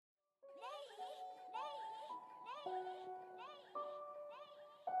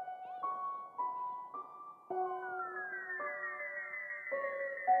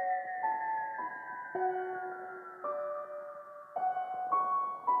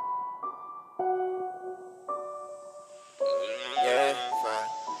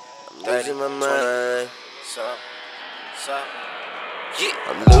my mind.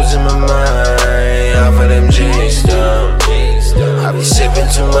 I'm losing my mind off of them G-Stones. I be sipping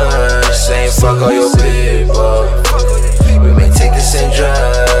too much, saying fuck all your people. We may take the same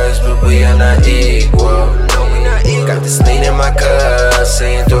drugs, but we are not equal. Got this lean in my cup,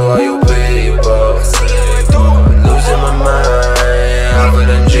 saying through all your people. I'm losing my mind off of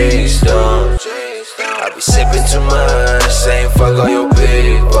them G-Stones. I be sipping too much, saying fuck all your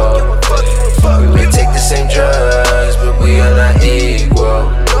people. We may take the same drugs, but we are not equal.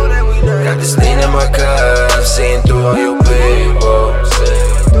 Got this lean in my cup, seeing through all your people.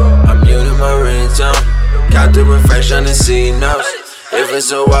 I'm muting my ringtone, got the refresh on the C notes. If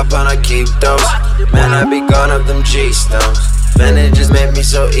it's a weapon, I keep those. Man, I be gone up them G-Stones. Man, it just made me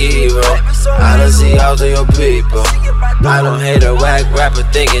so evil. I don't see all of your people. I don't hate a whack rapper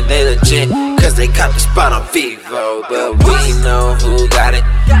thinking they legit, cause they caught the spot on Vivo. But we know who got it.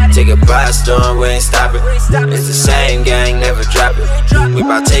 Take it by storm, we ain't stop it. It's the same gang, never drop it. We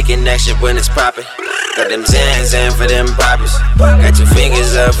bout taking action when it's poppin'. Got them Zans in for them poppers. Got your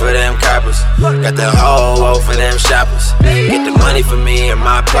fingers up for them coppers. Got the whole world for them shoppers. Get the money for me and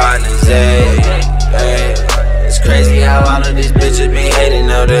my partners, ayy, ayy. It's crazy how all of these bitches be hating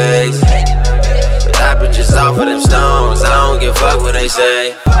nowadays. But I be just off of them stones, I don't give a fuck what they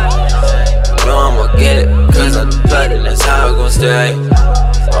say. Know I'ma get it, cause I'm the blood and that's how it gon' stay.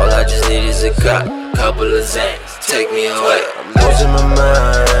 All I just need is a couple of Zans, take me away. I'm losing my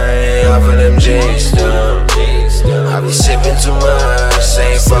mind off of them G-Stones. I be sipping too much,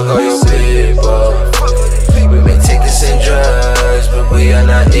 saying fuck all your people. We may take the same drugs, but we are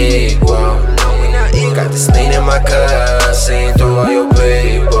not equal. Got this lean in my cup, seeing through all your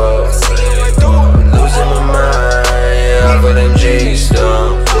people. I'm losing my mind off of them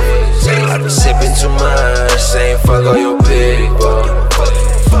G-Stones. I be sipping too much, saying fuck all your people.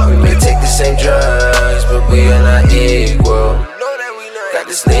 We may take the same drugs, but we are not equal. Got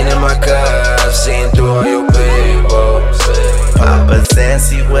this lean in my cup, seeing through all your people. Papa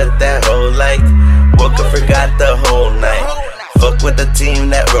Zancy, what that hoe like? Woke up, forgot the whole night. Fuck with the team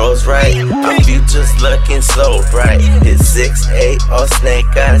that rolls right. Our future's looking so bright. Hit 6'8", all snake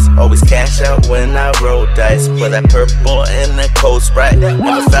eyes. Always cash out when I roll dice. Put that purple in the cold Sprite.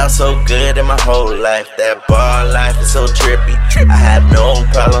 Never felt so good in my whole life. That bar life is so trippy. I have no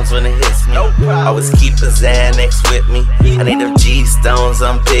problems when it hits me. Always keep a Xanax with me. I need them G-Stones,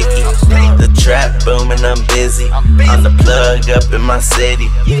 I'm picky. The trap booming, I'm busy. On the plug up in my city.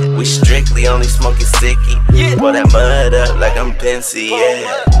 We strictly only smoking sticky. Pour that mud up like I'm Pensy,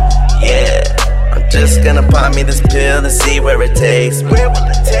 yeah. I'm just gonna pop me this pill and see where it takes me.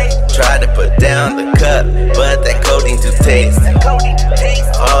 Try to put down the cup, but that codeine too tasty.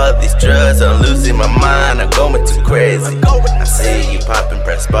 All these drugs, I'm losing my mind, I'm going too crazy. I see you popping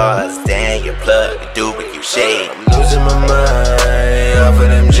press bars, damn, you plug, you do what you shade. I'm losing my mind off of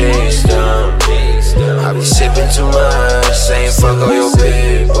them G-Stones. I be sipping too much, saying fuck all your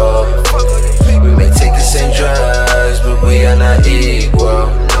people. We may take the same drugs, but we are not equal.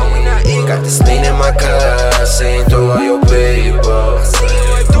 Got this lean in my cup, saying through all your people.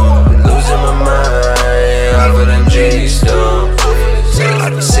 I'm losing my mind off of them G-Stones. I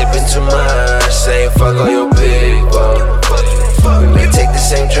be sipping too much, saying fuck all your people. We may take the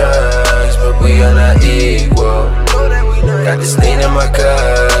same drugs, but we are not equal. Got this lean in my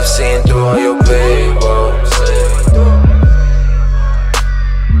cup, saying through all your people.